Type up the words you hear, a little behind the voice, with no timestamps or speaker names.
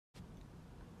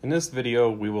In this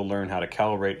video, we will learn how to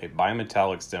calibrate a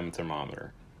bimetallic stem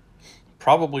thermometer.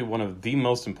 Probably one of the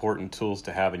most important tools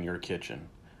to have in your kitchen,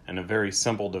 and a very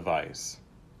simple device.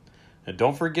 And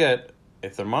don't forget, a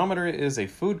thermometer is a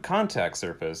food contact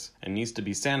surface and needs to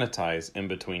be sanitized in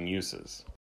between uses.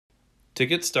 To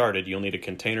get started, you'll need a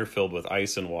container filled with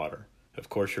ice and water, of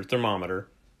course your thermometer,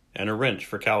 and a wrench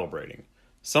for calibrating.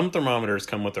 Some thermometers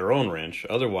come with their own wrench,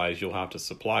 otherwise you'll have to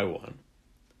supply one.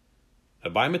 A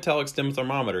bimetallic stem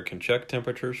thermometer can check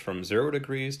temperatures from 0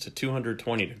 degrees to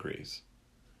 220 degrees.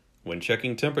 When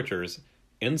checking temperatures,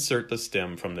 insert the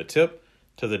stem from the tip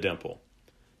to the dimple.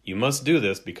 You must do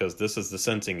this because this is the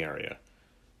sensing area.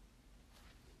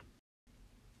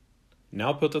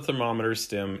 Now put the thermometer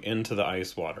stem into the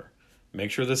ice water.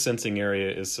 Make sure the sensing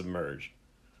area is submerged.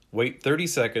 Wait 30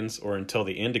 seconds or until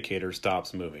the indicator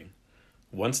stops moving.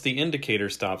 Once the indicator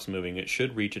stops moving, it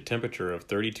should reach a temperature of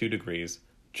 32 degrees,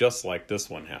 just like this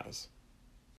one has.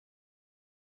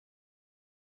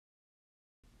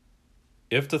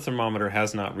 If the thermometer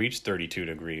has not reached 32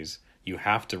 degrees, you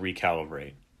have to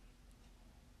recalibrate.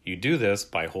 You do this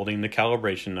by holding the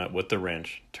calibration nut with the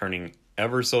wrench, turning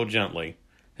ever so gently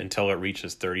until it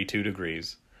reaches 32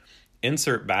 degrees.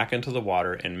 Insert back into the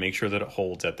water and make sure that it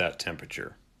holds at that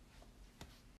temperature.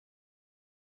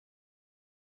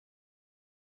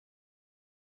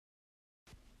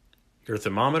 Your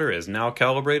thermometer is now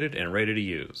calibrated and ready to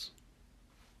use.